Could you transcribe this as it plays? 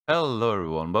Hello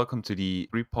everyone, welcome to the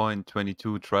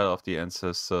 3.22 Trial of the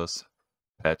Ancestors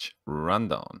patch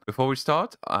rundown. Before we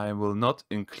start, I will not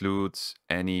include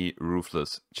any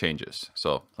ruthless changes.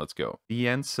 So let's go. The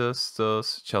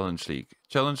Ancestors Challenge League.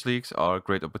 Challenge Leagues are a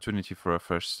great opportunity for a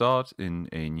fresh start in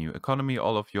a new economy.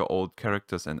 All of your old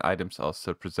characters and items are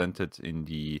still presented in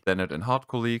the standard and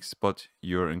hardcore leagues, but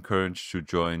you're encouraged to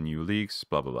join new leagues,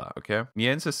 blah blah blah, okay? In the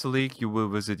Ancestor League, you will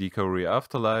visit the Kirac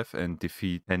Afterlife and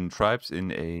defeat 10 tribes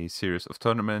in a series of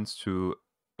tournaments to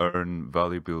earn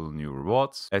valuable new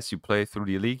rewards. As you play through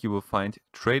the league, you will find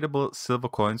tradable silver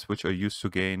coins which are used to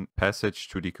gain passage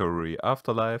to the Kauri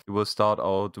Afterlife. You will start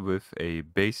out with a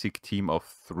basic team of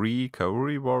 3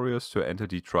 Kauri warriors to enter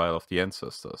the Trial of the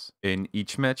Ancestors. In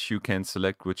each match, you can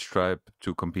select which tribe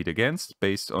to compete against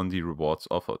based on the rewards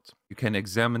offered. You can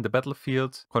examine the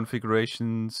battlefield,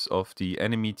 configurations of the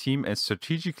enemy team, and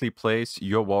strategically place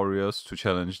your warriors to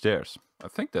challenge theirs. I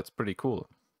think that's pretty cool.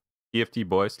 EFT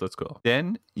boys, let's go.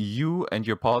 Then you and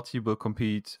your party will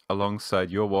compete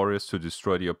alongside your warriors to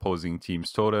destroy the opposing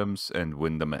team's totems and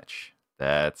win the match.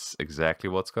 That's exactly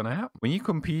what's gonna happen. When you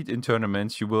compete in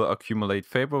tournaments, you will accumulate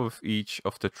favor with each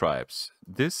of the tribes.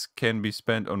 This can be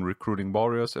spent on recruiting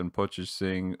warriors and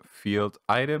purchasing field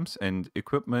items and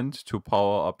equipment to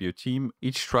power up your team.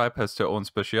 Each tribe has their own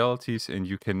specialities and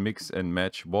you can mix and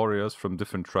match warriors from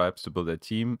different tribes to build a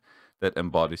team that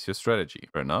embodies your strategy.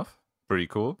 Fair enough? Pretty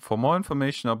cool. For more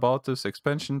information about this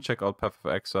expansion, check out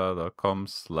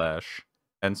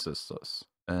pathofexile.com/ancestors.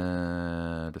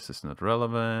 This is not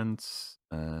relevant.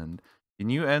 And the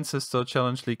new Ancestor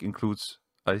Challenge League includes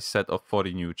a set of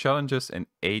 40 new challenges and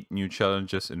 8 new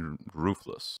challenges in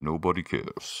Ruthless. Nobody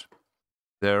cares.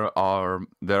 There are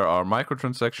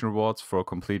microtransaction rewards for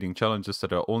completing challenges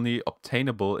that are only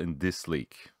obtainable in this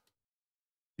league.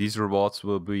 These rewards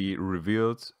will be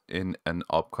revealed in an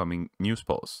upcoming news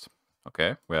post.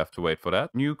 Okay, we have to wait for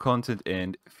that. New content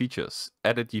and features.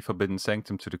 Added the Forbidden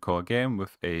Sanctum to the core game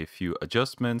with a few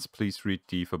adjustments. Please read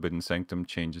the Forbidden Sanctum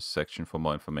changes section for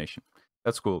more information.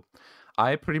 That's cool.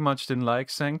 I pretty much didn't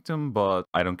like Sanctum, but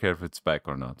I don't care if it's back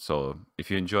or not. So if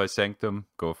you enjoy Sanctum,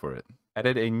 go for it.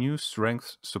 Added a new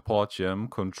strength support gem,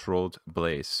 Controlled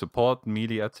Blaze. Support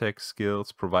melee attack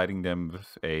skills, providing them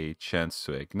with a chance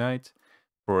to ignite.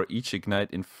 For each ignite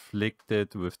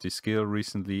inflicted with the skill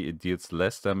recently, it deals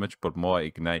less damage but more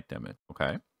ignite damage.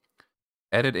 Okay.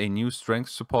 Added a new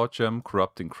strength support gem,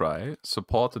 Corrupting Cry.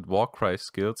 Supported Warcry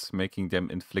skills, making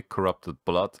them inflict corrupted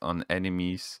blood on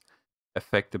enemies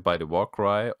affected by the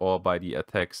Warcry or by the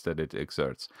attacks that it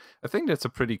exerts. I think that's a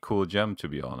pretty cool gem, to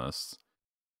be honest.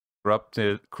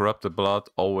 Corrupted blood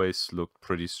always looked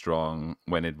pretty strong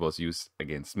when it was used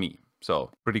against me. So,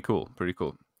 pretty cool, pretty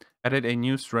cool. Added a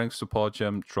new strength support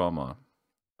gem, Trauma.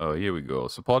 Oh, here we go.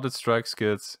 Supported strike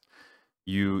skills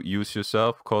you use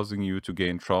yourself, causing you to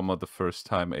gain trauma the first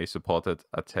time a supported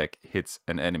attack hits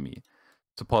an enemy.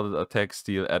 Supported attacks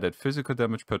deal added physical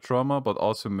damage per trauma, but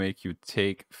also make you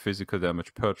take physical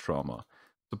damage per trauma.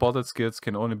 Supported skills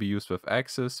can only be used with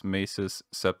axes, maces,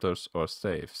 scepters, or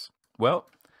staves. Well,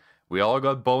 we all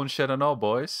got bone shatter now,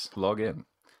 boys. Log in.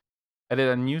 Added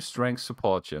a new strength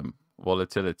support gem,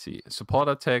 Volatility. Support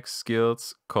attacks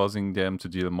skills, causing them to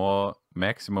deal more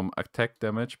maximum attack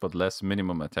damage but less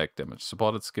minimum attack damage.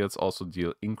 Supported skills also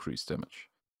deal increased damage.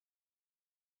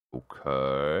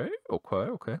 Okay.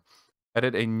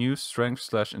 Added a new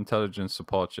strength/intelligence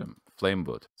support gem,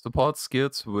 Flamewood. Support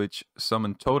skills which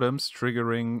summon totems,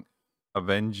 triggering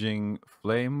Avenging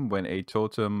Flame. When a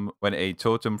totem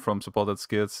from supported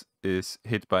skills is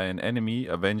hit by an enemy,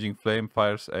 Avenging Flame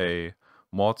fires a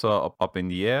mortar up in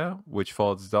the air, which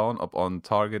falls down upon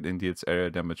target and deals area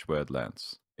damage where it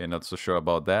lands. Okay, not so sure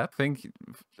about that. I think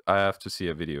I have to see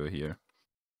a video here.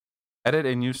 Added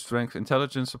a new strength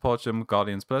intelligence support gem,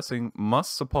 Guardian's Blessing.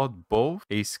 Must support both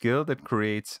a skill that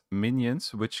creates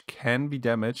minions which can be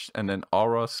damaged and an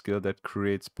aura skill that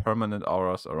creates permanent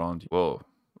auras around you. Whoa,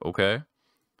 okay.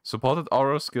 Supported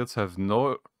aura skills have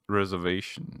no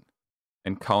reservation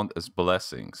and count as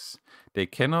blessings. They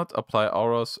cannot apply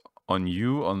auras on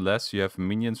you unless you have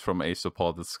minions from a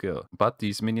supported skill. But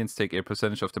these minions take a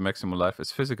percentage of the maximum life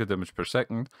as physical damage per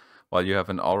second, while you have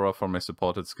an aura from a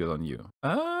supported skill on you.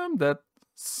 That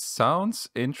sounds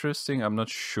interesting. I'm not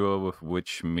sure with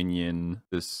which minion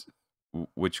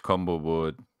which combo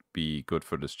would be good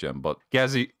for this gem, but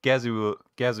Gazi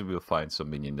will find some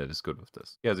minion that is good with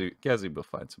this. Gazi will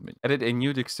find some minion. Added a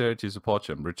new dexterity support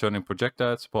gem, Returning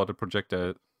Projectile. Supported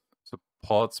projectile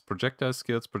supports projectile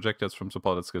skills. Projectiles from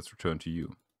supported skills return to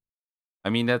you. I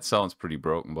mean, that sounds pretty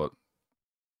broken, but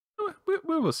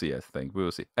we will see, I think. We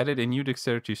will see. Added a new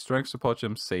dexterity strength support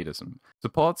gem, Sadism.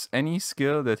 Supports any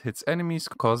skill that hits enemies,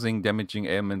 causing damaging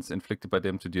ailments inflicted by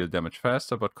them to deal damage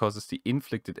faster, but causes the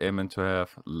inflicted ailment to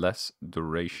have less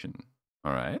duration.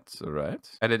 Alright.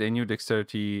 Added a new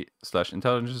dexterity /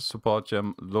 intelligence support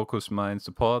gem, Locus Mine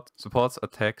support. Supports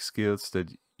attack skills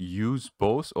that use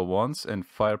both or once and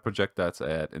fire projectiles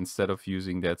at. Instead of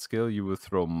using that skill, you will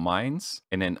throw mines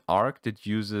and an arc that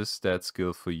uses that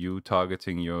skill for you,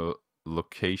 targeting your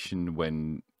location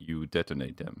when you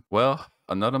detonate them. Well,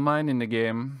 another mine in the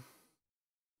game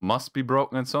must be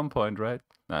broken at some point, right?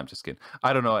 No, I'm just kidding.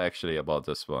 I don't know actually about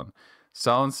this one.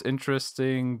 Sounds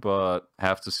interesting, but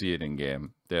have to see it in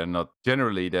game. They're not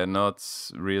really, there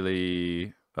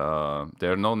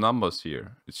are no numbers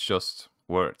here. It's just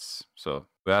words. So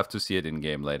we have to see it in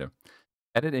game later.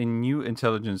 Added a new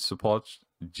intelligence support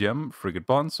gem, Frigate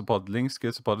Bond. Support link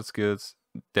skills, supported skills,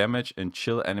 damage and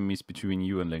chill enemies between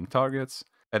you and link targets.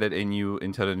 Added a new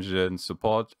intelligence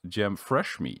support gem,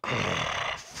 Fresh Meat.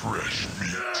 Fresh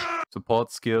Meat.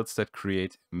 Support skills that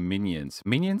create minions.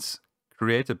 Minions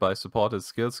created by supported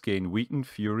skills gain weakened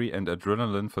fury and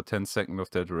adrenaline for 10 seconds of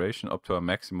their duration, up to a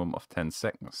maximum of 10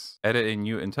 seconds. Added a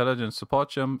new intelligence support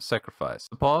gem, Sacrifice.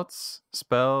 Supports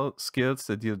spell skills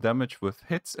that deal damage with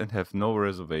hits and have no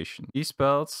reservation. These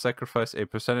spells sacrifice a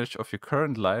percentage of your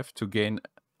current life to gain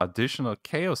additional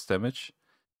chaos damage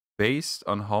based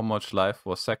on how much life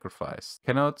was sacrificed.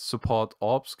 Cannot support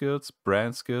orb skills,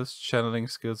 brand skills, channeling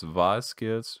skills, vial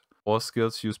skills, or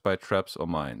skills used by traps or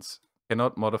mines.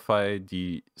 Cannot modify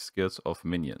the skills of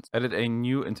minions. Added a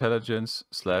new intelligence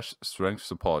 / strength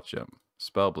support gem,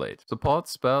 Spellblade.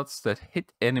 Supports spells that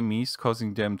hit enemies,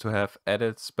 causing them to have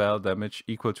added spell damage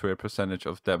equal to a percentage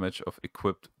of damage of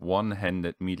equipped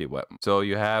one-handed melee weapon. So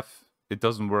you have, it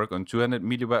doesn't work on two-handed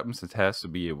melee weapons, it has to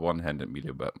be a one-handed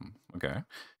melee weapon. Okay.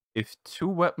 If 2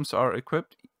 weapons are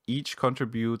equipped, each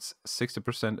contributes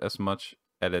 60% as much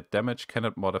added damage.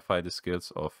 Cannot modify the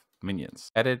skills of minions.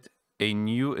 Added a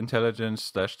new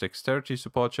intelligence / dexterity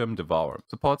support gem, Devour.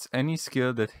 Supports any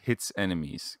skill that hits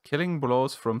enemies. Killing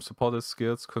blows from supported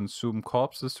skills consume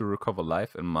corpses to recover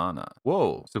life and mana.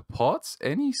 Whoa. Supports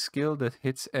any skill that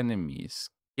hits enemies.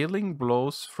 Killing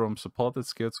blows from supported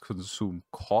skills consume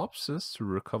corpses to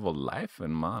recover life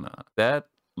and mana. That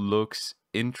looks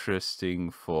interesting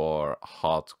for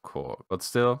hardcore, but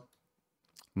still,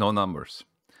 no numbers.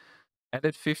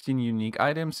 Added 15 unique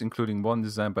items, including one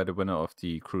designed by the winner of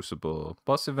the Crucible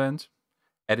boss event.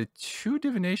 Added 2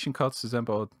 divination cards designed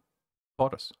by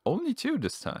porters. Only 2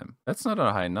 this time. That's not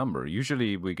a high number.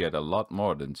 Usually we get a lot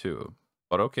more than 2.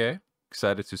 But okay.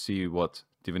 Excited to see what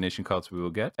divination cards we will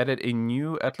get. Added a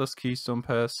new Atlas Keystone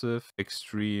passive,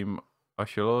 Extreme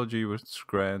Archaeology, which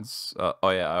grants... oh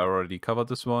yeah, I already covered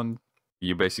this one.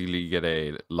 You basically get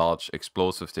a large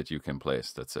explosive that you can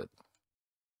place. That's it.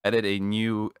 Added a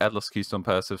new Atlas Keystone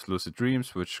passive, Lucid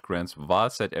Dreams, which grants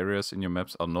wild-side areas in your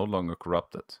maps are no longer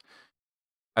corrupted.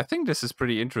 I think this is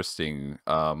pretty interesting,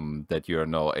 that you are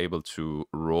now able to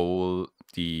roll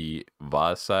the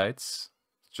wild sides,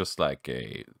 just like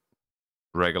a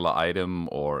regular item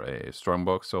or a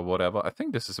strongbox or whatever. I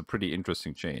think this is a pretty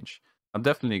interesting change. I'm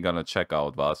definitely gonna check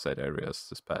out wild-side areas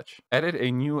this patch. Added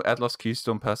a new Atlas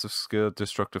Keystone passive skill,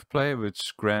 Destructive Play,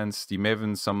 which grants the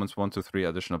Maven summons 1 to 3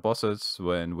 additional bosses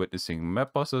when witnessing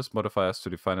map bosses. Modifiers to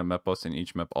the final map boss in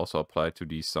each map also apply to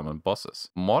these summoned bosses.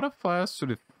 Modifiers to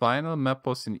the final map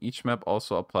boss in each map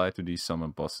also apply to these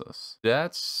summoned bosses.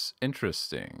 That's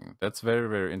interesting. That's very,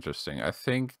 very interesting. I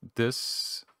think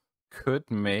this could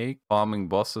make farming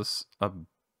bosses a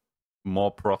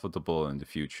more profitable in the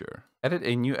future. Added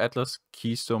a new Atlas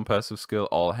Keystone passive skill,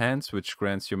 All Hands, which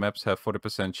grants your maps have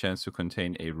 40% chance to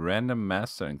contain a random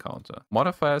master encounter.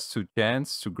 Modifiers to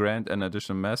chance to grant an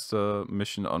additional master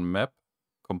mission on map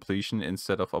completion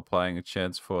instead of applying a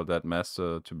chance for that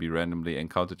master to be randomly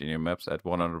encountered in your maps at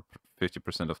 150%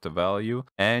 of the value.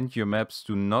 And your maps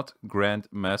do not grant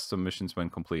master missions when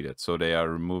completed. So they are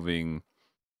removing,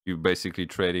 you basically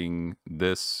trading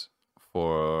this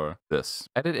for this.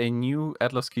 Added a new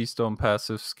Atlas Keystone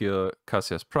passive skill,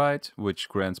 Cassia's Pride, which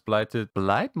grants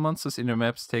Blight monsters in your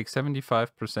maps take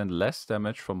 75% less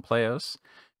damage from players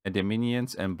and their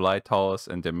minions, and Blight towers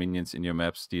and their minions in your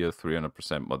maps deal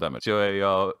 300% more damage.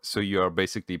 So you are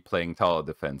basically playing tower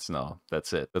defense now.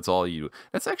 That's it. That's all you do.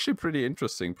 That's actually pretty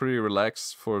interesting, pretty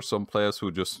relaxed for some players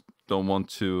who just don't want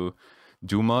to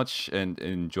do much and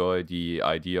enjoy the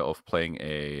idea of playing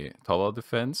a tower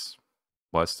defense.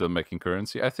 while still making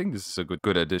currency. I think this is a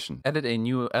good addition. Added a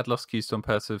new Atlas Keystone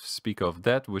passive, Speaker of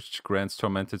Death, which grants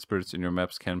tormented spirits in your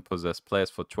maps can possess players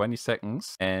for 20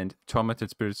 seconds, and tormented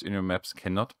spirits in your maps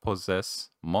cannot possess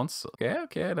monsters.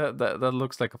 Okay, that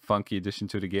looks like a funky addition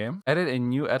to the game. Added a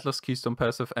new Atlas Keystone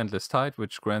passive, Endless Tide,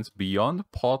 which grants beyond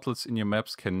portals in your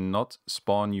maps cannot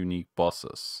spawn unique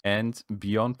bosses, and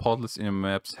beyond portals in your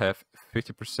maps have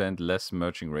 50% less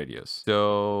merging radius.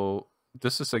 So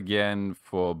this is again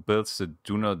for builds that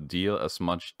do not deal as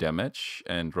much damage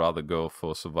and rather go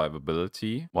for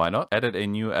survivability. Why not? Added a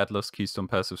new Atlas Keystone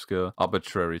passive skill,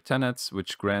 Arbitrary Tenets,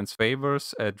 which grants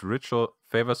favors at ritual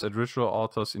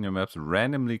altars in your maps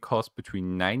randomly cost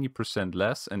between 90%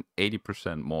 less and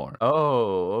 80% more.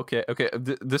 Oh, okay.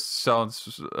 This sounds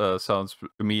to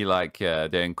me like they're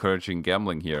encouraging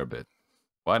gambling here a bit.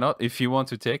 Why not? If you want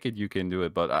to take it, you can do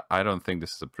it, but I don't think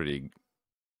this is a pretty...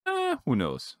 who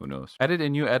knows? Added a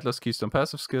new Atlas Keystone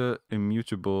passive skill,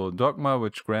 Immutable Dogma,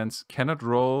 which grants cannot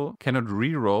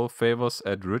re-roll favors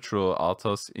at ritual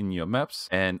altars in your maps,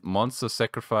 and monster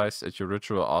sacrifice at your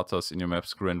ritual altars in your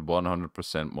maps grant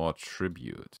 100% more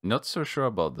tribute. Not so sure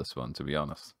about this one, to be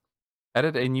honest.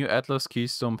 Added a new Atlas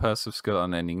Keystone passive skill,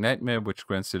 Unending Nightmare, which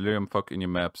grants delirium fog in your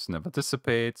maps never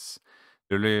dissipates.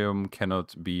 Delirium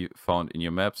cannot be found in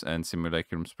your maps, and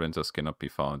Simulacrum Sprinters cannot be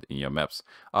found in your maps.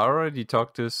 I already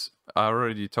talked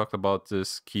about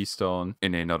this keystone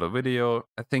in another video.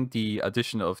 I think the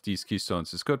addition of these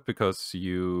keystones is good because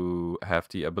you have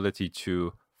the ability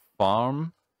to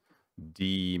farm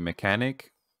the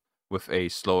mechanic with a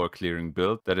slower clearing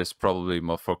build that is probably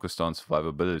more focused on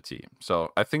survivability.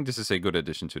 So I think this is a good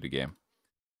addition to the game.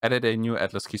 Added a new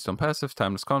Atlas Keystone passive,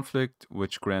 Timeless Conflict,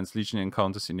 which grants Legion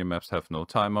encounters in your maps have no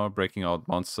timer. Breaking out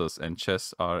monsters and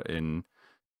chests are in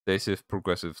stasis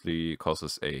progressively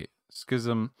causes a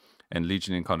schism, and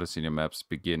Legion encounters in your maps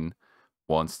begin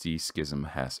once the schism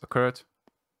has occurred.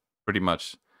 Pretty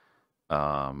much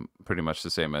the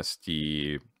same as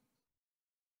the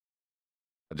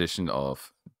addition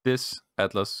of this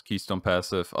Atlas Keystone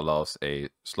passive allows a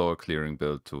slower clearing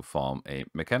build to farm a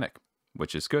mechanic,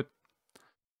 which is good.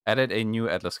 Added a new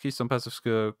Atlas Keystone passive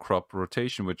skill, Crop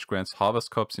Rotation, which grants harvest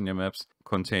crops in your maps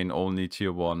contain only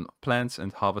tier 1 plants,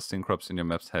 and harvesting crops in your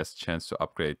maps has chance to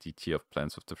upgrade the tier of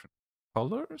plants of different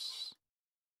colors.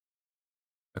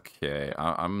 Okay,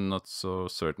 I'm not so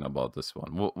certain about this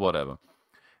one. Whatever.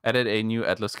 Added a new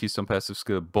Atlas Keystone passive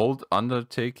skill, Bold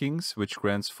Undertakings, which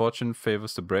grants Fortune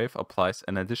Favors the Brave, applies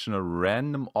an additional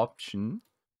random option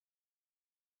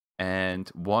and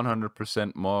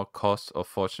 100% more cost of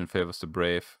Fortune Favors the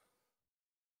Brave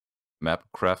map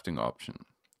crafting option.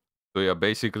 So you're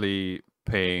basically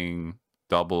paying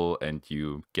double and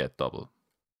you get double.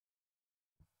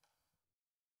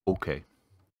 Okay.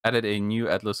 Added a new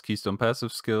Atlas Keystone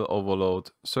passive skill,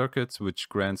 Overload Circuits, which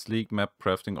grants League map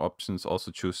crafting options. Also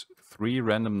choose 3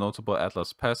 random notable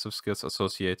Atlas passive skills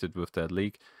associated with that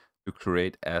league to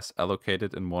create as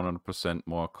allocated and 100%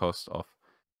 more cost of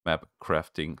map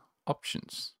crafting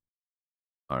options.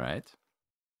 Alright.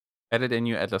 Added a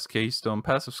new Atlas Keystone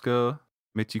passive skill,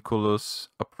 Meticulous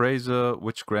Appraiser,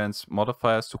 which grants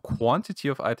modifiers to quantity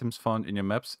of items found in your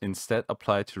maps. Instead,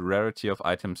 apply to rarity of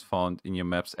items found in your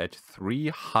maps at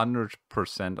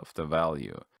 300% of the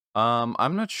value.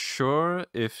 I'm not sure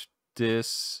if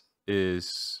this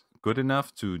is good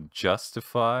enough to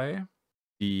justify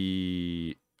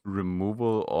the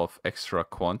removal of extra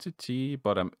quantity,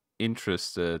 but I'm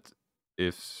interested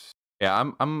if...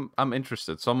 Yeah, I'm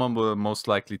interested. Someone will most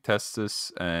likely test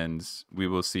this, and we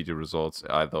will see the results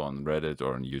either on Reddit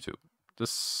or on YouTube. This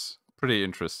is pretty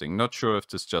interesting. Not sure if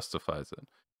this justifies it.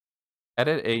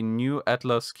 Added a new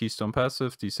Atlas Keystone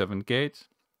passive, D7 Gate,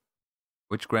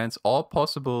 which grants all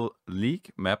possible League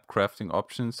map crafting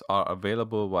options are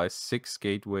available while 6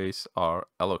 gateways are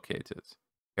allocated.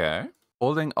 Okay.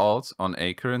 Holding Alt on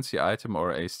a currency item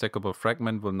or a stackable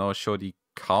fragment will now show the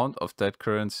count of that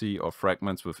currency or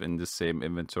fragments within the same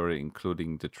inventory,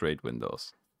 including the trade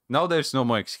windows. Now there's no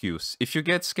more excuse. If you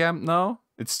get scammed now,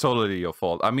 it's totally your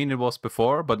fault. I mean, it was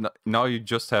before, but now you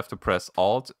just have to press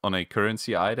Alt on a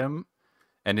currency item,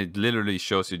 and it literally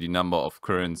shows you the number of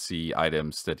currency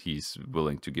items that he's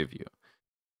willing to give you.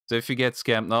 So if you get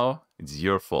scammed now, it's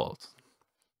your fault.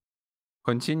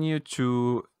 Continue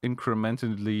to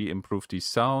incrementally improve these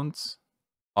sounds,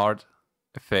 art,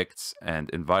 effects, and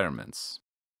environments.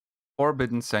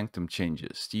 Forbidden Sanctum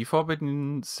changes. The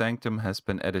Forbidden Sanctum has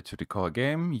been added to the core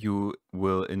game. You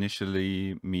will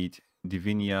initially meet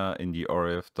Divinia in the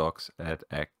Orif docks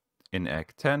in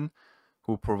Act 10,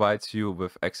 who provides you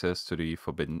with access to the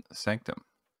Forbidden Sanctum.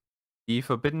 The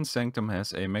Forbidden Sanctum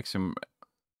has a maximum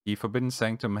The Forbidden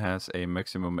Sanctum has a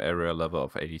maximum area level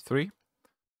of 83.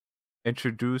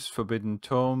 Introduce Forbidden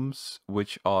Tomes,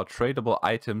 which are tradable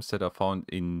items that are found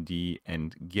in the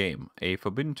end game. A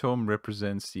Forbidden Tome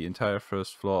represents the entire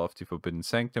first floor of the Forbidden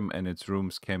Sanctum, and its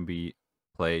rooms can be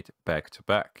played back to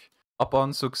back.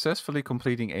 Upon successfully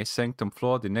completing a Sanctum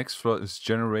floor, the next floor is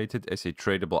generated as a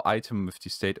tradable item with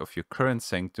the state of your current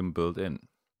Sanctum built in,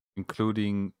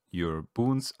 including your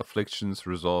boons, afflictions,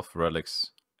 resolve,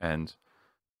 relics, and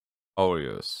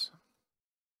aureos.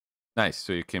 Nice.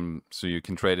 So you can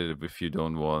trade it if you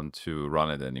don't want to run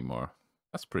it anymore.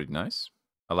 That's pretty nice.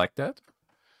 I like that.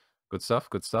 Good stuff.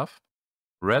 Good stuff.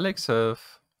 Relics have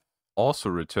also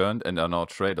returned and are now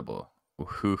tradable.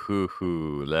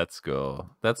 Let's go.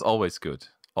 That's always good.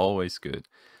 Always good.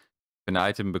 If an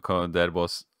item that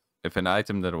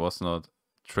was not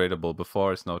tradable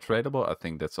before is now tradable, I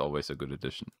think that's always a good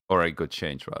addition, or a good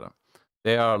change rather.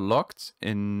 They are locked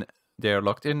in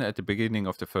at the beginning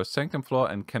of the first Sanctum floor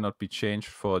and cannot be changed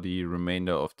for the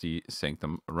remainder of the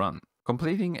Sanctum run.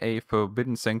 Completing a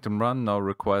Forbidden Sanctum run now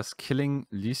requires killing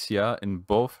Lycia in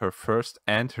both her first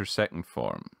and her second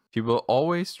form. She will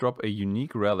always drop a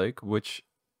unique relic, which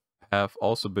have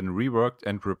also been reworked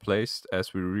and replaced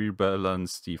as we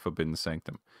rebalance the Forbidden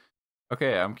Sanctum.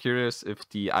 Okay, I'm curious if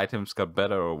the items got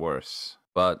better or worse,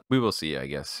 but we will see, I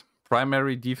guess.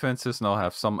 Primary defenses now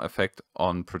have some effect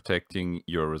on protecting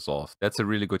your resolve. That's a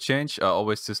really good change. I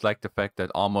always disliked the fact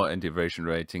that armor and evasion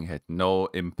rating had no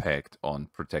impact on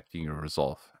protecting your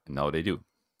resolve, and now they do.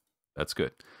 That's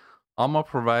good. Armor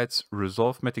provides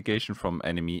resolve mitigation from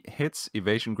enemy hits.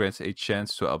 Evasion grants a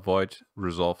chance to avoid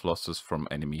resolve losses from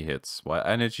enemy hits, while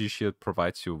Energy Shield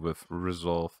provides you with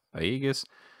Resolve Aegis,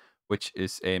 which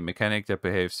is a mechanic that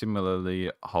behaves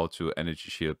similarly how to Energy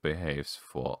Shield behaves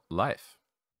for life.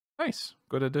 Nice,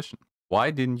 good addition.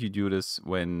 Why didn't you do this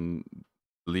when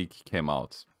League came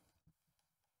out?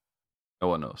 No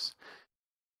one knows.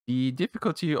 The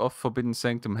difficulty of Forbidden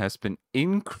Sanctum has been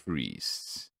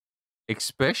increased,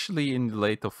 especially in the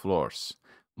later floors.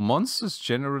 Monsters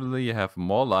generally have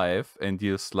more life and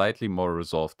deal slightly more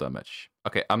resolve damage.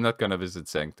 Okay, I'm not gonna visit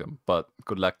Sanctum, but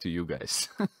good luck to you guys.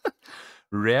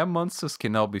 Rare monsters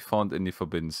can now be found in the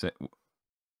Forbidden Sanctum.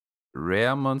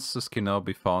 Rare monsters can now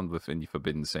be found within the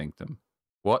Forbidden Sanctum.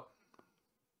 What?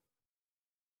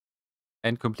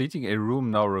 And completing a room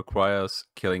now requires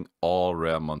killing all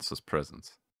rare monsters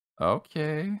present.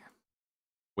 Okay.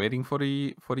 Waiting for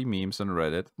the memes on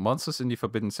Reddit. Monsters in the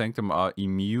Forbidden Sanctum are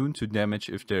immune to damage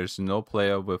if there is no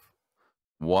player with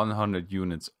 100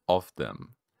 units of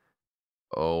them.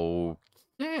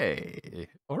 Okay.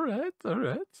 Alright.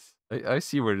 I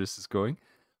see where this is going.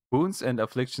 Boons and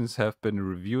afflictions have been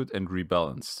reviewed and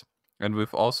rebalanced. And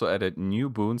we've also added new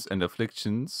boons and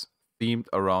afflictions themed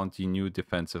around the new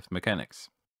defensive mechanics.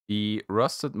 The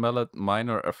Rusted Mallet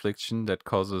minor affliction that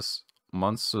causes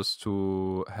monsters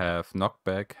to have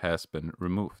knockback has been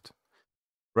removed.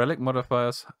 Relic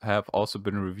modifiers have also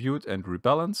been reviewed and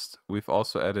rebalanced. We've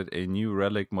also added a new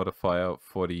relic modifier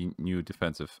for the new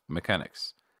defensive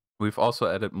mechanics. We've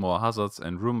also added more hazards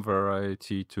and room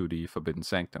variety to the Forbidden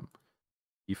Sanctum.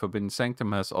 The Forbidden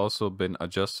Sanctum has also been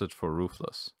adjusted for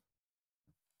Ruthless.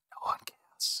 No one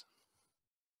cares.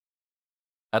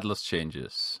 Atlas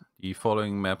changes. The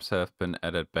following maps have been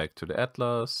added back to the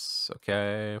Atlas.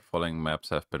 Okay, following maps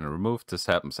have been removed. This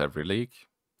happens every league.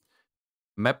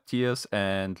 Map tiers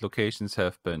and locations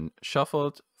have been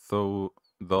shuffled, though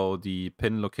the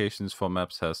pin locations for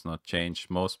maps has not changed.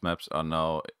 Most maps are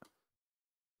now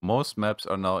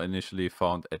initially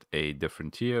found at a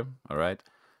different tier. Alright.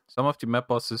 Some of the map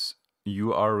bosses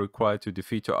you are required to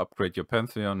defeat to upgrade your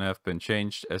Pantheon have been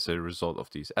changed as a result of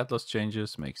these Atlas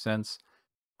changes. Makes sense.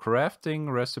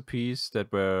 Crafting recipes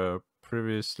that were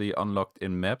previously unlocked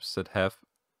in maps that have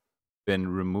been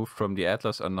removed from the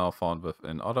Atlas are now found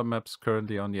within other maps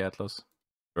currently on the Atlas.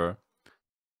 Sure.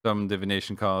 Some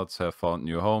divination cards have found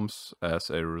new homes as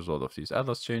a result of these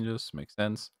Atlas changes. Makes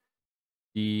sense.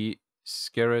 The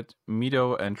Scarred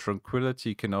Meadow and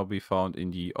Tranquility can now be found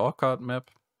in the Orchard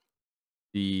map.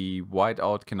 The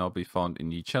Whiteout can now be found in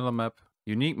the Channel map.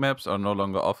 Unique maps are no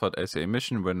longer offered as a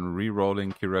mission when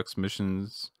re-rolling Kirac's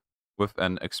missions with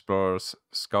an Explorer's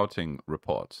Scouting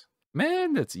report.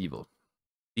 Man, that's evil.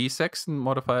 The Sexton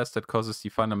modifiers that causes the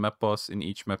final map boss in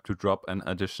each map to drop an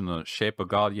additional Shaper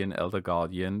Guardian, Elder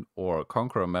Guardian, or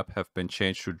Conqueror map have been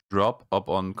changed to drop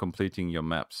upon completing your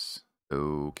maps.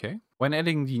 Okay. When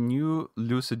adding the new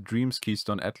Lucid Dreams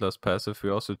Keystone Atlas passive, we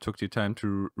also took the time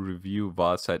to review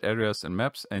wild side areas and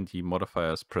maps and the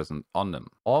modifiers present on them.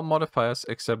 All modifiers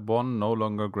except one no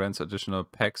longer grants additional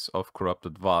packs of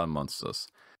corrupted Val monsters.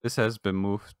 This has been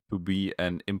moved to be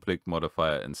an implic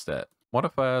modifier instead.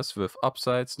 Modifiers with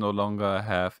upsides no longer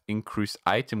have increased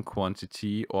item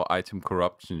quantity or item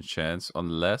corruption chance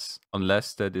unless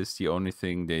that is the only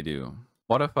thing they do.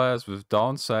 Modifiers with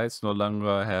downsides no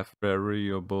longer have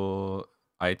variable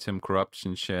item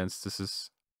corruption chance. This is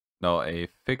now a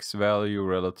fixed value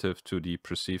relative to the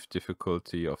perceived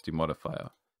difficulty of the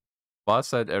modifier. Wild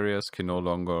side areas can no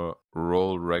longer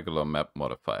roll regular map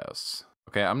modifiers.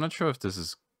 Okay, I'm not sure if this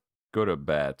is good or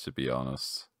bad, to be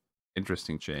honest.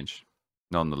 Interesting change,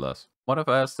 nonetheless.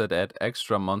 Modifiers that add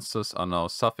extra monsters are now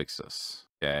suffixes.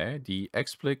 Okay, the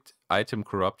explicit item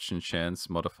corruption chance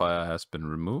modifier has been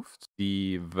removed.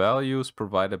 The values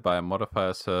provided by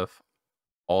modifiers have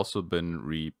also been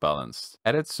rebalanced.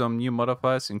 Added some new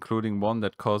modifiers, including one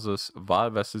that causes Val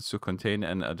vessels to contain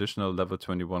an additional level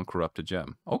 21 corrupted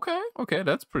gem. Okay,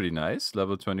 that's pretty nice.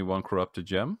 Level 21 corrupted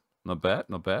gem. Not bad,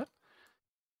 not bad.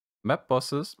 Map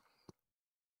bosses.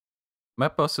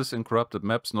 Map bosses in corrupted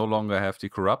maps no longer have the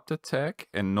corrupted tag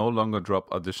and no longer drop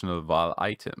additional Val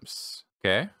items.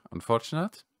 Okay,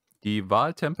 unfortunate. The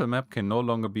Val temple map can no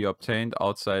longer be obtained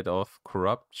outside of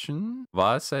corruption,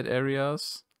 Val side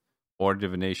areas, or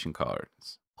divination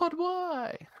cards. But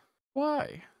why?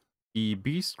 Why? The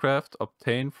beastcraft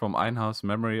obtained from Einhaus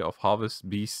memory of harvest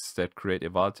beasts that create a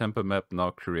Val temple map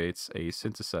now creates a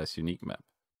synthesized unique map.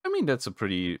 I mean, that's a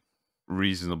pretty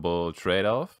reasonable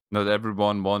trade-off. Not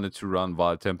everyone wanted to run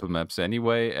Val temple maps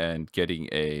anyway, and getting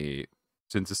a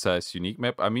synthesized unique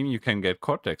map. I mean, you can get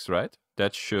Cortex, right?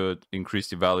 That should increase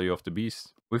the value of the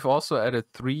beast. We've also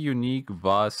added 3 unique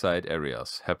Val side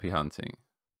areas. Happy hunting.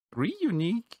 3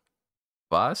 unique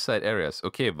Val side areas.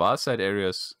 Okay, Val side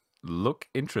areas look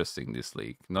interesting this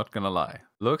league. Not gonna lie.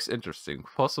 Looks interesting.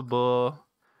 Possible.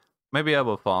 Maybe I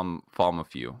will farm a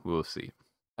few. We'll see.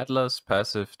 Atlas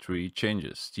passive tree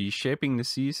changes. The Shaping the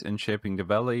Seas and Shaping the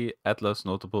Valley Atlas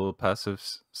notable passive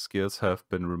skills have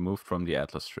been removed from the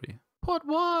Atlas tree. But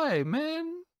why,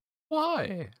 man? Why?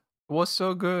 It was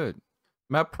so good.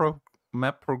 Map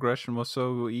progression was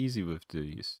so easy with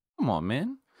these. Come on,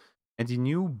 man. And the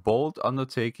new bold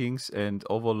undertakings and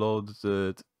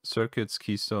overloaded circuits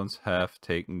keystones have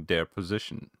taken their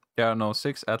position. There are now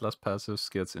 6 Atlas passive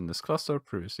skills in this cluster,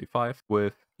 previously 5,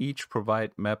 with each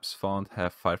provide maps found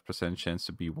have 5% chance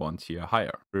to be 1 tier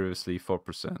higher, previously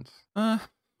 4%.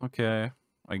 Okay,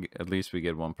 at least we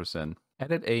get 1%.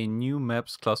 Added a new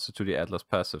maps cluster to the Atlas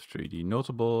passive tree. The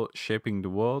notable Shaping the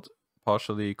World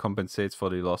partially compensates for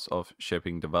the loss of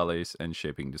Shaping the Valleys and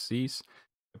Shaping the Seas.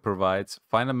 It provides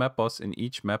final map boss in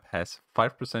each map has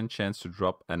 5% chance to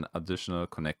drop an additional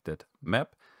connected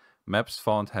map. Maps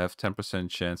found have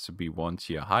 10% chance to be 1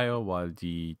 tier higher, while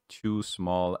the 2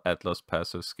 small Atlas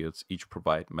passive skills each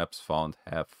provide maps found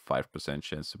have 5%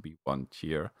 chance to be 1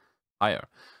 tier higher.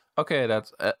 Okay,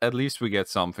 that's at least we get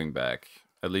something back.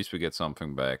 At least we get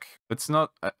something back. It's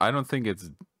not, I don't think it's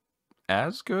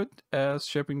as good as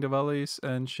Shaping the Valleys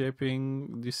and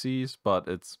Shaping the Seas, but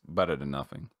it's better than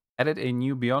nothing. Added a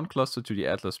new Beyond cluster to the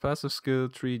Atlas passive skill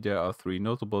tree. There are 3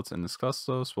 notables in this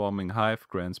cluster. Swarming Hive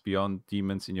grants Beyond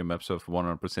demons in your maps have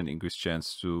 100% increased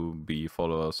chance to be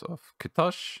followers of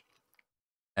Kirac,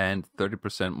 and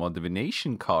 30% more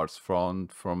divination cards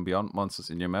found from Beyond monsters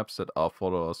in your maps that are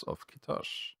followers of Kirac.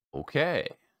 Okay,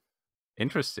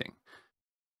 interesting.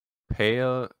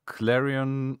 Pale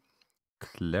Clarion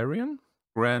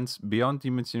grants Beyond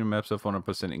demons in your maps have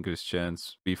 100% increased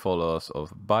chance be followers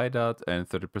of Baidat, and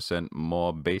 30%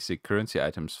 more basic currency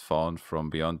items found from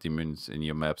Beyond demons in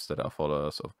your maps that are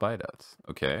followers of Baidat.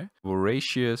 Okay.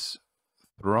 Voracious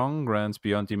Throng grants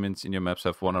Beyond demons in your maps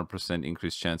have 100%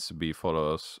 increased chance to be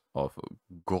followers of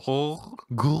Gol.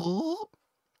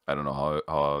 I don't know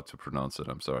how to pronounce it.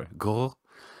 I'm sorry. Gol.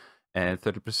 And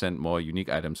 30% more unique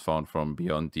items found from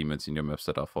Beyond demons in your maps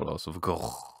that are followers of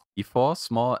Gol. The 4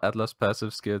 small Atlas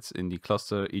passive skills in the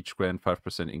cluster each grant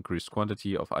 5% increased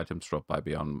quantity of items dropped by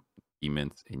Beyond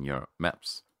demons in your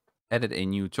maps. Added a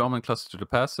new Torment cluster to the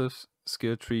passive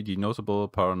skill tree. The notable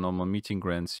paranormal meeting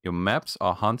grants your maps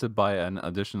are haunted by an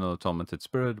additional tormented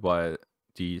spirit, while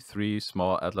the 3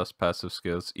 small Atlas passive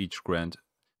skills each grant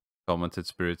Tormented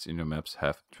spirits in your maps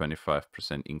have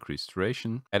 25% increased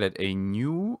duration. Added a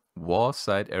new wall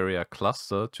side area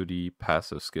cluster to the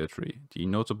passive skill tree. The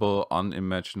notable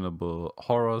unimaginable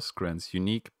horrors grants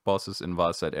unique bosses in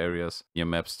wall side areas in your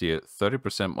maps deal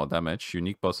 30% more damage.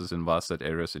 Unique bosses in wall side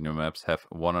areas in your maps have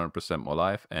 100% more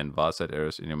life, and wall side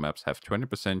areas in your maps have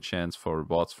 20% chance for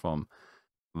rewards from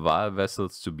Vaal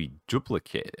vessels to be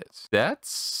duplicated. That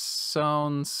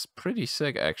sounds pretty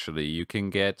sick, actually. You can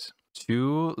get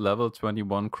 2 level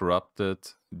 21 corrupted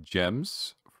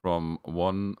gems from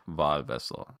 1 Vaal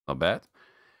vessel. Not bad.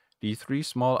 The 3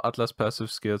 small Atlas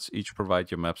passive skills each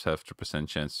provide your maps have 2%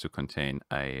 chance to contain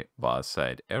a Vaal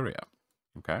side area.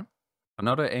 Okay.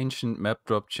 Another ancient map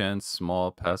drop chance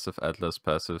small passive Atlas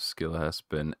passive skill has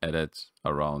been added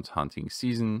around hunting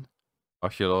season.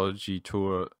 Archaeology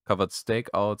tour covered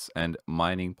stakeouts and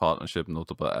mining partnership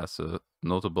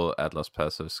notable Atlas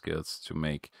passive skills to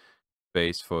make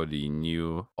space for the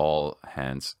new all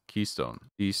hands keystone.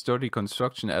 The sturdy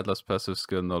construction Atlas passive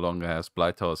skill no longer has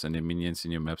blight towers, and the minions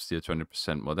in your maps deal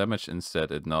 20% more damage.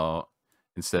 Instead it now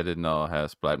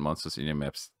has blight monsters in your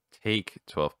maps take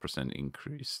 12%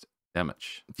 increased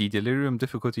damage. The delirium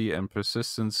difficulty and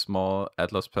persistent small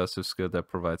Atlas passive skill that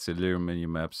provides delirium in your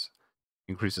maps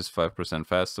increases 5%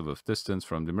 faster with distance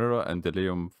from the mirror, and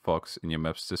delirium fox in your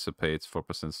maps dissipates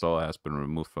 4% slower has been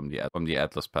removed from the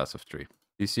Atlas passive tree.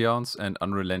 The Seance and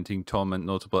Unrelenting Torment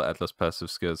notable Atlas passive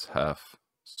skills have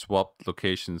swapped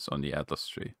locations on the Atlas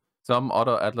tree. Some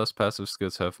other Atlas passive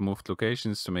skills have moved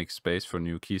locations to make space for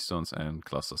new keystones and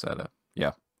clusters added.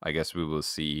 Yeah, I guess we will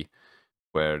see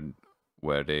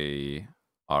where they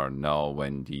are now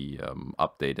when the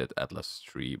updated Atlas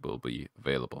tree will be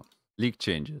available. League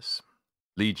changes.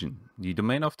 Legion. The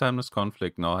domain of Timeless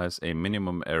Conflict now has a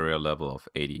minimum area level of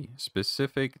 80.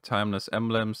 Specific Timeless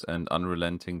Emblems and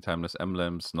Unrelenting Timeless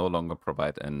Emblems no longer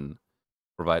provide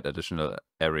additional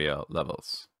area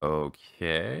levels.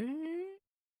 Okay.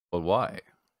 But why?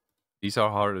 These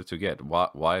are harder to get.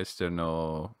 Why is there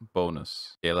no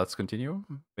bonus? Okay, let's continue.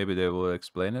 Maybe they will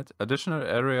explain it. Additional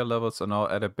area levels are now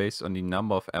added based on the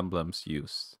number of emblems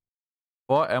used.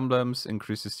 4 emblems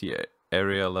increases the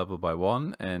area level by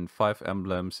 1, and 5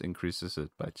 emblems increases it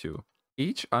by 2.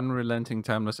 Each Unrelenting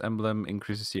Timeless Emblem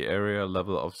increases the area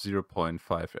level of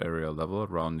 0.5 area level,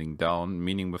 rounding down,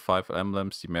 meaning with 5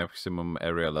 emblems the maximum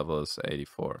area level is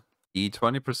 84. The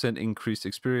 20% increased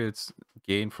experience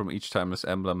gain from each Timeless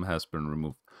Emblem has been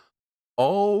removed.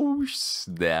 Oh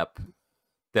snap,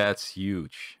 that's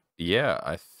huge. Yeah,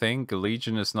 I think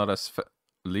Legion is not as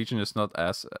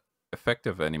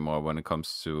effective anymore when it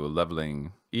comes to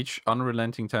leveling. Each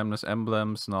Unrelenting Timeless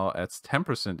Emblems now adds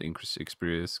 10% increased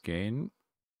experience gain,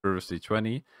 previously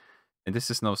 20, and this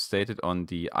is now stated on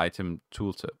the item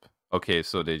tooltip. Okay,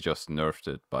 so they just nerfed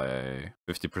it by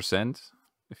 50%.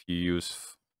 If you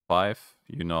use 5,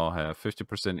 you now have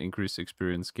 50% increased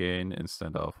experience gain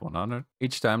instead of 100.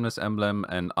 Each Timeless Emblem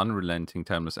and Unrelenting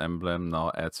Timeless Emblem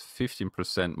now adds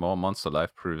 15% more monster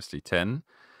life, previously 10.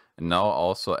 And now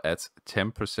also adds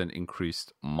 10%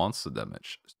 increased monster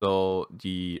damage. So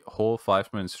the whole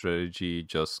 5-man strategy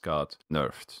just got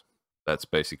nerfed. That's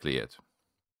basically it.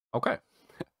 Okay.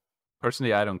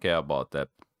 Personally, I don't care about that,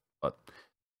 but I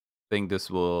think this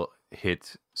will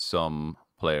hit some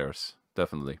players,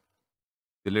 definitely.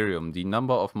 Delirium. The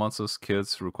number of monsters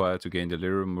kills required to gain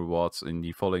delirium rewards in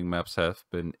the following maps have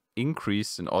been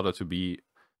increased in order to be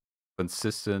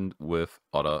consistent with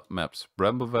other maps: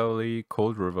 Bramble Valley,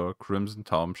 Cold River, Crimson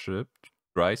Township,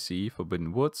 Dry Sea,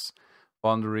 Forbidden Woods,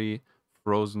 Foundry,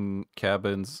 Frozen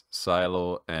Cabins,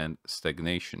 Silo, and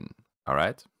Stagnation.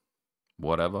 Alright,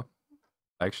 whatever.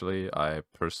 Actually, I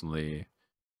personally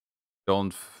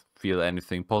don't feel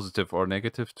anything positive or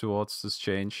negative towards this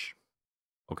change.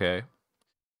 Okay.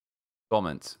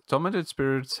 Torment. Tormented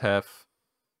spirits have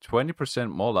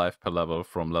 20% more life per level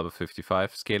from level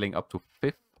 55, scaling up to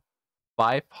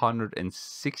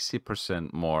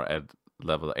 560% more at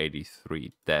level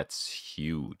 83. That's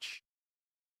huge.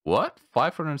 What?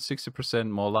 560%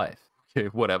 more life. Okay,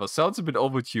 whatever. Sounds a bit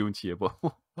overtuned here, but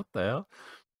what the hell?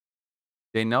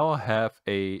 They now have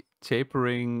a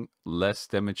tapering less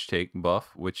damage taken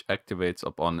buff, which activates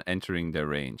upon entering their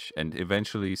range and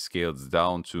eventually scales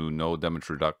down to no damage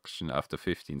reduction after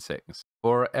 15 seconds.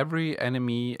 For every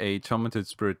enemy a tormented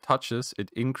spirit touches,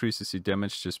 it increases the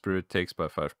damage the spirit takes by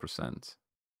 5%.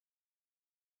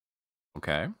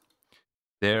 Okay.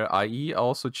 Their IE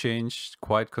also changed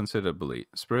quite considerably.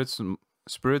 Spirits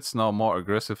Spirits now more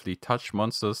aggressively touch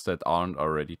monsters that aren't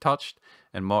already touched,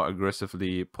 and more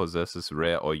aggressively possesses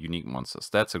rare or unique monsters.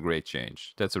 That's a great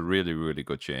change. That's a really, really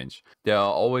good change. There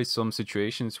are always some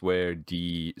situations where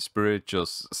the spirit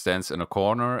just stands in a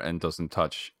corner and doesn't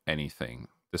touch anything,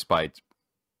 despite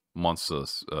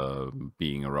monsters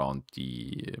being around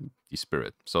the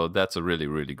spirit. So that's a really,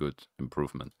 really good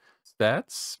improvement.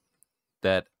 Stats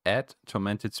that add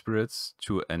tormented spirits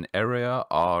to an area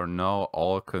are now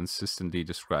all consistently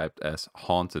described as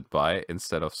haunted by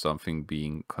instead of something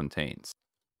being contained.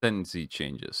 Tendency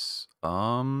changes.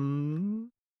 I'm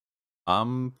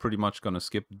pretty much gonna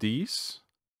skip these.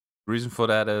 Reason for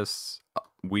that is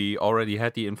we already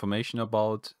had the information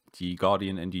about the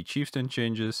Guardian and the Chieftain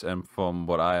changes, and from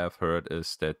what I have heard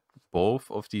is that both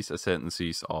of these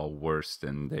ascendancies are worse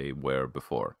than they were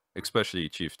before, especially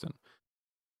Chieftain.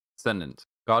 Ascendant.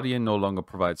 Guardian no longer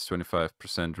provides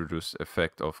 25% reduced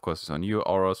effect of causes on you.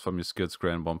 Auras from your skills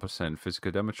grant 1%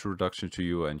 physical damage reduction to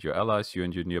you and your allies. You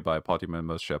and your nearby party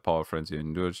members share power, frenzy, and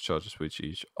endurance charges with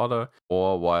each other.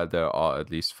 Or while there are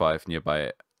at least 5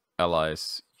 nearby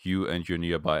allies, you and your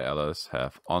nearby allies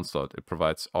have onslaught. It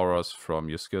provides auras from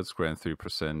your skills grant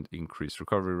 3% increased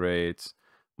recovery rates.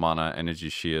 Mana energy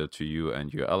shield to you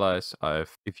and your allies.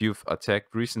 If you've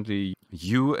attacked recently,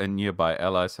 you and nearby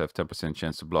allies have 10%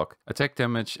 chance to block attack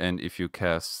damage, and if you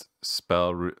cast a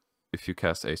spell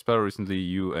recently,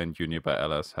 you and your nearby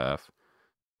allies have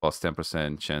plus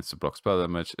 10% chance to block spell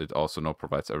damage. It also now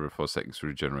provides every 4 seconds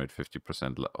regenerate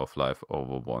 50% of life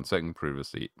over 1 second,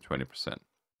 previously 20%.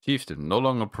 Chieftain no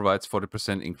longer provides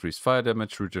 40% increased fire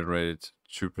damage, regenerated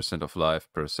 2% of life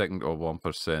per second, or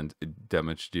 1%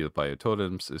 damage dealt by your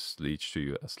totems is leached to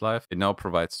you as life. It now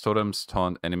provides totems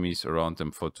taunt enemies around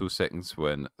them for 2 seconds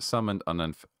when summoned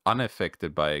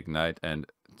unaffected by ignite, and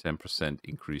 10%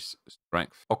 increased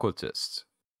strength. Occultist.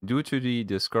 Due to the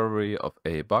discovery of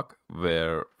a bug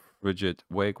where Rigid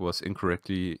Wake was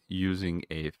incorrectly using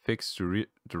a fixed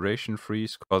duration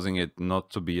freeze, causing it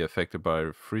not to be affected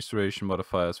by freeze duration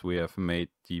modifiers, we have made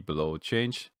the below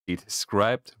change. The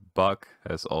described bug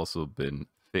has also been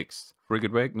fixed.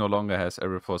 Rigid Wake no longer has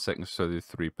every 4 seconds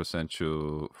 33%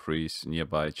 to freeze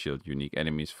nearby shield unique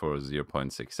enemies for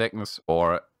 0.6 seconds,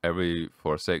 or every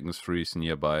 4 seconds freeze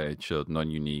nearby shield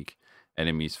non-unique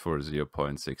enemies for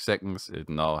 0.6 seconds. It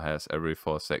now has every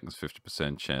 4 seconds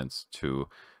 50% chance to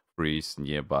freeze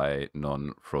nearby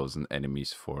non-frozen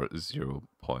enemies for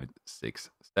 0.6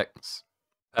 seconds.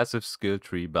 Passive skill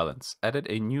tree balance. Added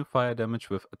a new fire damage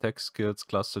with attack skills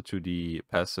cluster to the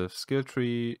passive skill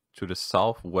tree to the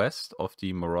southwest of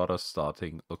the Marauder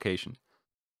starting location.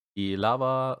 The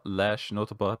Lava Lash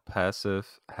notable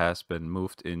passive has been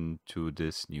moved into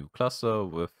this new cluster,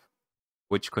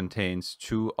 which contains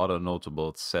 2 other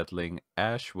notables: Settling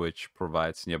Ash, which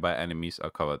provides nearby enemies are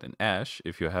covered in ash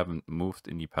if you haven't moved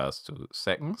in the past 2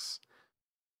 seconds.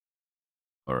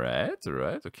 Alright,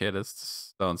 okay, that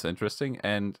sounds interesting.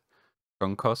 And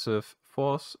Concussive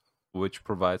Force, which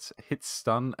provides hit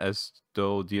stun as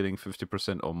though dealing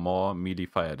 50% or more melee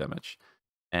fire damage,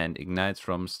 and ignites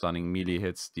from stunning melee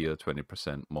hits, deal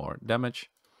 20% more damage.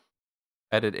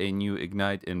 Added a new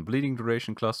Ignite in Bleeding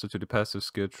Duration cluster to the passive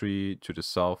skill tree to the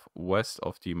southwest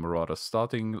of the Marauder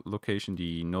starting location.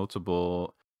 The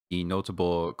notable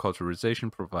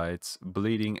cauterization provides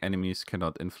bleeding enemies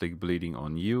cannot inflict bleeding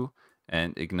on you,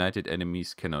 and ignited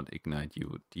enemies cannot ignite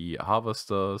you. The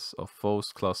Harvesters of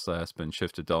Foes cluster has been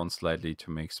shifted down slightly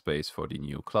to make space for the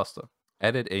new cluster.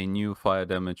 Added a new fire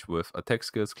damage with attack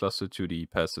skills cluster to the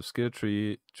passive skill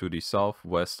tree to the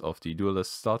southwest of the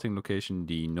duelist starting location.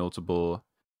 The notable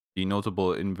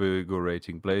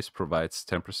invigorating blaze provides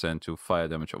 10% to fire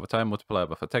damage over time multiplier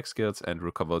with attack skills and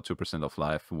recover 2% of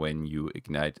life when you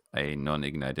ignite a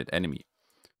non-ignited enemy.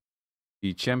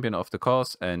 The Champion of the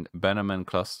Cause and Bannerman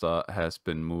cluster has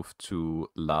been moved to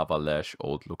Lava Lash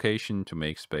old location to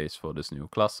make space for this new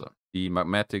cluster. The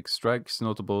Magmatic Strikes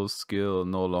notable skill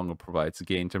no longer provides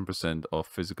gain 10% of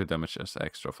physical damage as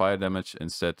extra fire damage.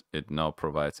 Instead, it now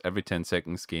provides every 10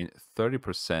 seconds gain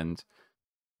 30%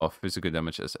 of physical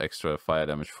damage as extra fire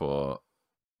damage for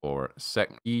 4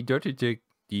 seconds. The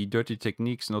Dirty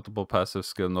Techniques notable passive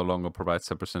skill no longer provides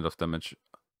 10% of damage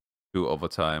to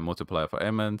overtime multiplier for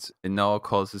ailments. It now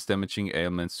causes damaging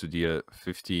ailments to deal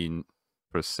 15%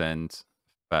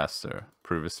 faster,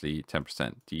 previously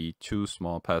 10%. The 2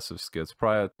 small passive skills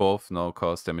prior both now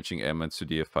cause damaging ailments to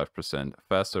deal 5%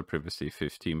 faster, previously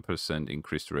 15%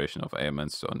 increased duration of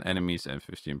ailments on enemies and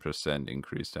 15%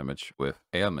 increased damage with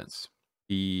ailments.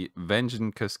 The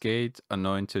Vengeance Cascade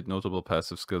Anointed notable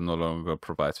passive skill no longer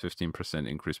provides 15%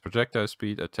 increased projectile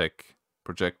speed. Attack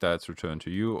projectiles return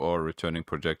to you, or returning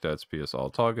projectiles pierce all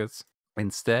targets.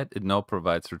 Instead, it now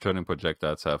provides returning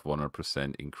projectiles have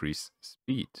 100% increased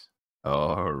speed.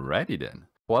 Alrighty then.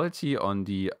 Quality on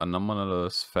the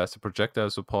anomalous faster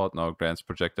projectile support now grants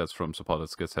projectiles from supported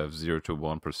skills have 0 to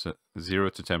 1%, 0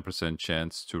 to 10%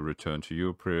 chance to return to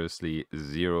you, previously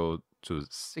 0 to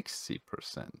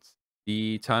 60%.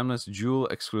 The timeless dual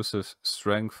exclusive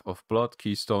strength of blood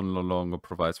keystone no longer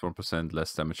provides 1%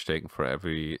 less damage taken for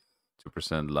every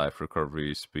 2% life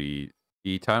recovery speed.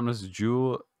 The timeless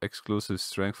dual exclusive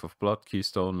strength of blood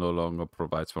keystone no longer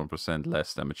provides 1%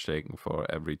 less damage taken for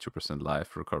every 2%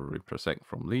 life recovery per second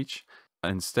from leech.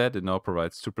 Instead, it now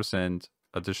provides 2%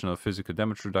 additional physical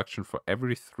damage reduction for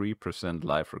every 3%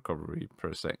 life recovery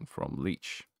per second from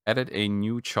leech. Added a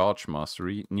new charge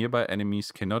mastery. Nearby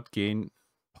enemies cannot gain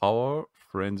power,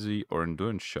 frenzy, or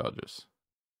endurance charges.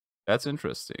 That's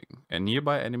interesting. And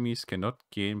nearby enemies cannot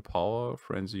gain power,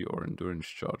 frenzy, or endurance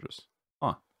charges.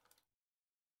 Huh.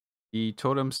 The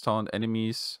totems taunt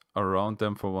enemies around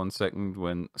them for 1 second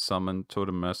when summoned.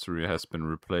 Totem mastery has been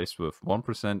replaced with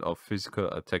 1% of physical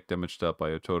attack damage dealt by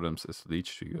your totems is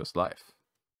leech to your life.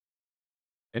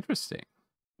 Interesting.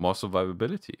 More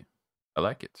survivability. I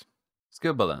like it.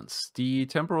 Skill balance. The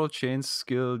temporal chain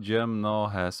skill gem now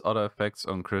has other effects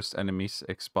on cursed enemies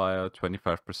expire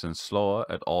 25% slower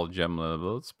at all gem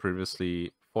levels,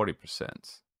 previously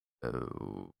 40%.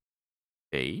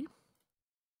 Okay.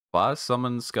 5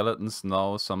 summon skeletons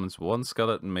now summons 1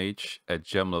 skeleton mage at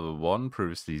gem level 1,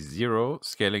 previously 0,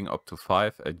 scaling up to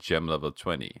 5 at gem level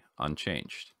 20,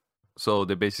 unchanged. So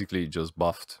they basically just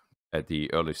buffed at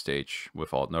the early stage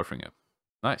without nerfing it.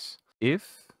 Nice.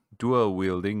 If dual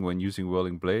wielding when using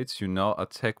whirling blades, you now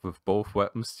attack with both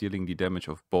weapons, dealing the damage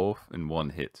of both in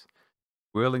 1 hit.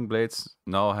 Whirling blades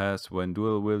now has when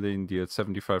dual wielding deals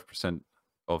 75%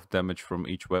 of damage from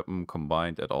each weapon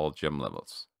combined at all gem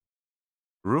levels.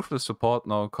 Ruthless support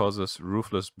now causes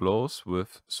ruthless blows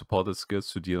with supported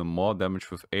skills to deal more damage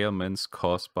with ailments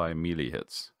caused by melee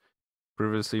hits.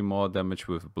 Previously more damage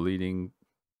with bleeding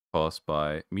caused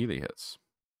by melee hits.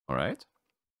 Alright.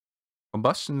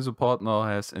 Combustion support now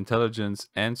has intelligence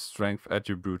and strength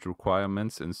attribute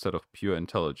requirements instead of pure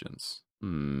intelligence.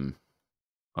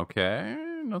 Okay,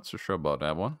 not so sure about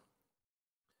that one.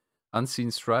 Unseen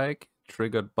Strike,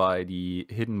 triggered by the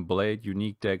Hidden Blade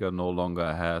unique dagger, no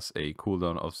longer has a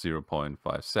cooldown of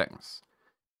 0.5 seconds.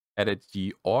 Added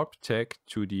the Orb tech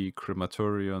to the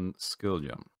Crematorium skill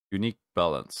gem. Unique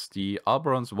balance. The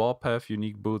Alberon's Warpath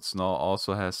unique boots now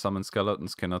also has summon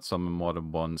skeletons, cannot summon more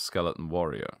than 1 skeleton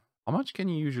warrior. How much can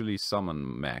you usually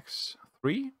summon max?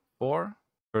 3? 4?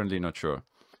 Currently not sure.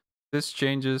 This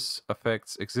changes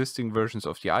affects existing versions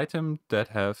of the item that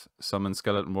have summon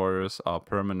skeleton warriors are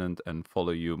permanent and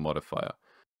follow you modifier.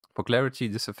 For clarity,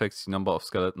 this affects the number of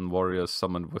skeleton warriors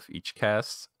summoned with each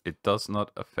cast. It does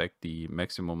not affect the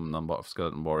maximum number of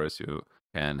skeleton warriors you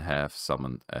can have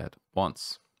summoned at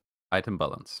once. Item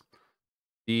balance.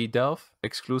 The Delve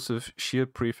exclusive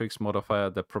shield prefix modifier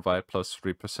that provide plus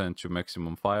 3% to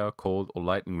maximum fire, cold, or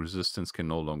lightning resistance can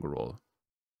no longer roll.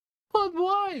 But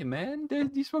why, man?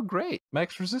 These were great.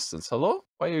 Max resistance. Hello?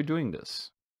 Why are you doing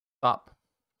this? Stop.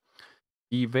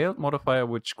 The Veiled modifier,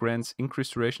 which grants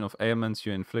increased duration of ailments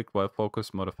you inflict while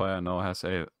focus modifier, now has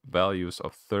a values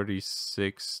of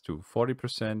 36 to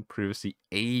 40%, previously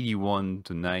 81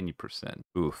 to 90%.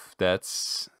 Oof,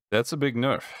 that's a big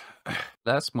nerf.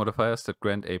 Last modifiers that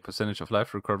grant a percentage of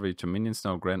life recovery to minions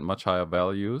now grant much higher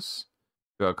values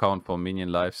to account for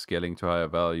minion life scaling to higher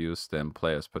values than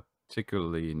players,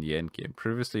 particularly in the endgame.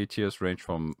 Previously, tiers ranged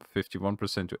from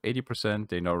 51% to 80%.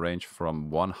 They now range from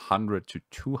 100 to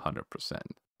 200%.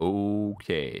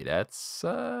 Okay, that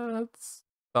sounds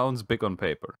big on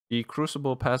paper. The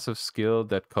Crucible passive skill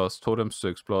that causes totems to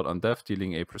explode on death,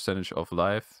 dealing a percentage of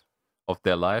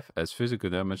their life as physical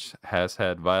damage, has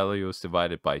had values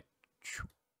divided by 20.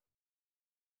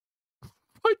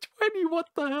 What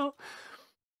the hell?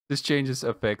 This changes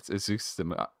affects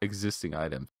existing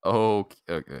items. Okay.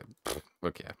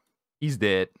 He's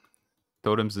dead.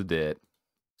 Totems are dead.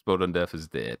 Explode on death is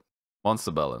dead.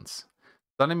 Monster balance.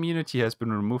 Stun immunity has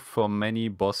been removed from many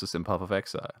bosses in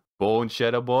pathofexile. Bone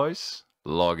Shadow Boys,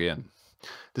 log in.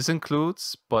 This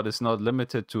includes, but is not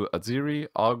limited to, Aziri,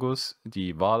 Argus,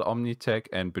 the Val Omnitech,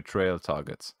 and Betrayal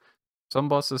targets. Some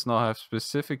bosses now have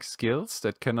specific skills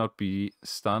that cannot be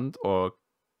stunned or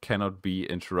cannot be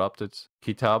interrupted.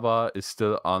 Kitaba is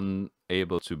still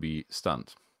unable to be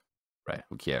stunned. Right,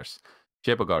 who cares?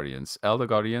 Shaper Guardians, Elder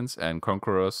Guardians, and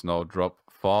Conquerors now drop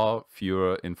far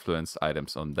fewer influenced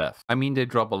items on death. I mean, they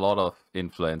drop a lot of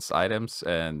influenced items,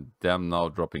 and them now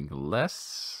dropping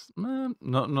less.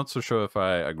 Not so sure if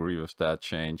I agree with that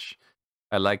change.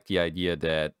 I like the idea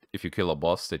that if you kill a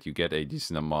boss that you get a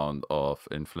decent amount of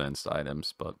influenced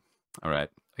items, but alright,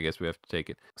 I guess we have to take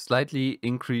it. Slightly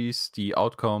increase the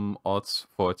outcome odds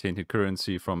for tainted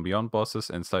currency from beyond bosses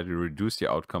and slightly reduce the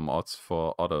outcome odds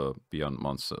for other beyond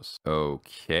monsters.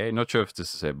 Okay, not sure if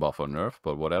this is a buff or nerf,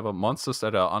 but whatever. Monsters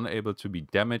that are unable to be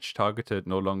damaged, targeted,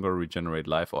 no longer regenerate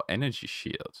life or energy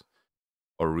shield.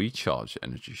 Or recharge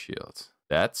energy shield.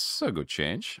 That's a good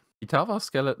change. Itava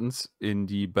skeletons in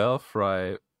the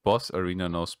Belfry boss arena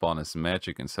now spawn as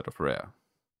magic instead of rare.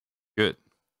 Good.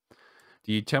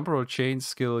 The temporal chain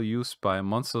skill used by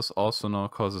monsters also now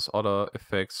causes other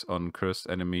effects on cursed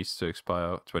enemies to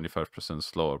expire 25%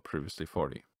 slower, previously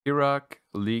 40. Kirac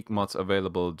League mods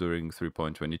available during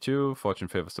 3.22. Fortune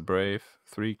favors the brave,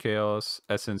 3 chaos.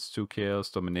 Essence 2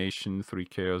 chaos. Domination 3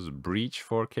 chaos. Breach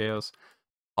 4 chaos.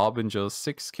 Harbinger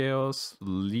 6 chaos,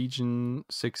 Legion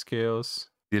 6 chaos,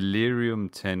 Delirium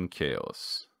 10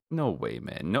 chaos. No way,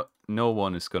 man. No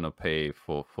one is gonna pay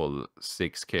for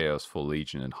 6 chaos for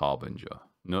Legion and Harbinger.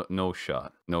 No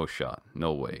shot. No shot.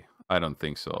 No way. I don't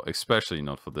think so. Especially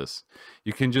not for this.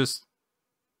 You can just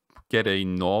get a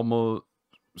normal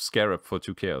Scarab for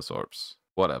 2 chaos orbs.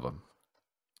 Whatever.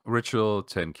 Ritual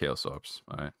 10 chaos orbs.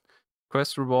 Alright.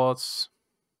 Quest rewards.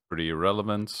 Pretty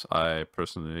irrelevant. I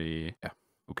personally... yeah.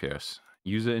 Who cares?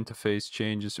 User interface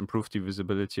changes improve the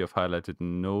visibility of highlighted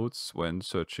nodes when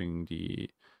searching the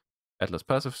Atlas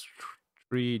passive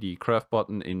tree. The craft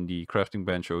button in the crafting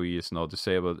bench OE is now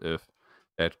disabled if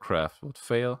that craft would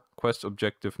fail. Quest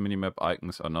objective minimap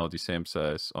icons are now the same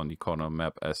size on the corner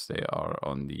map as they are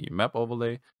on the map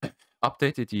overlay.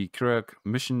 Updated the Kirac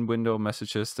mission window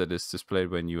messages that is displayed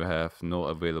when you have no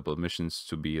available missions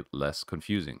to be less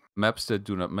confusing. Maps that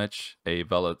do not match a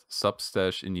valid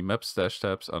substash in the map stash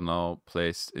tabs are now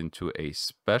placed into a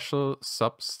special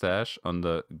substash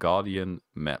under Guardian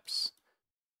Maps.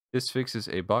 This fixes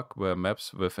a bug where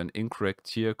maps with an incorrect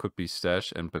tier could be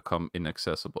stashed and become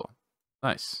inaccessible.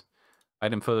 Nice.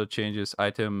 Item further changes.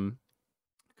 Item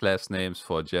class names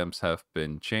for gems have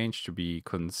been changed to be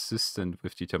consistent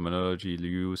with the terminology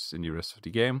used in the rest of the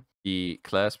game. The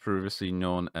class previously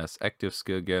known as active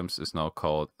skill gems is now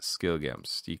called skill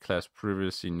gems. The class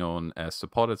previously known as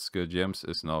supported skill gems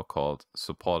is now called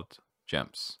support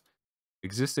gems.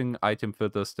 Existing item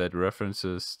filters that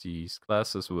references these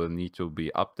classes will need to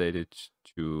be updated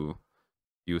to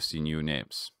use the new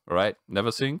names. Alright,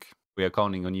 Neversink, we are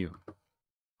counting on you.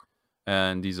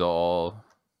 And these are all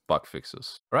bug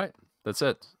fixes. Right, that's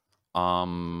it.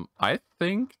 I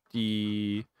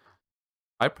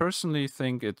personally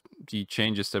think the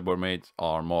changes that were made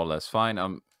are more or less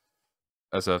fine.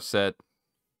 As I've said,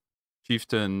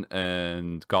 Chieftain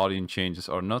and Guardian changes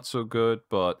are not so good,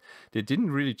 but they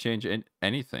didn't really change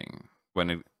anything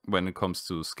when it comes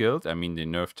to skilled. I mean, they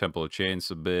nerfed temporal chains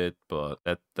a bit, but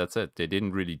that's it. They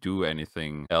didn't really do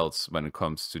anything else when it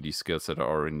comes to the skills that are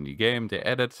already in the game. They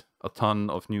added a ton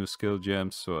of new skill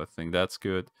gems, so I think that's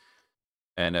good.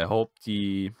 And I hope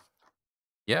the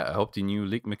new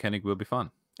league mechanic will be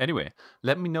fun. Anyway,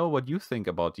 let me know what you think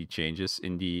about the changes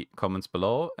in the comments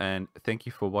below, and thank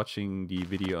you for watching the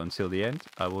video until the end.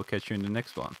 I will catch you in the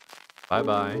next one. Bye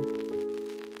bye.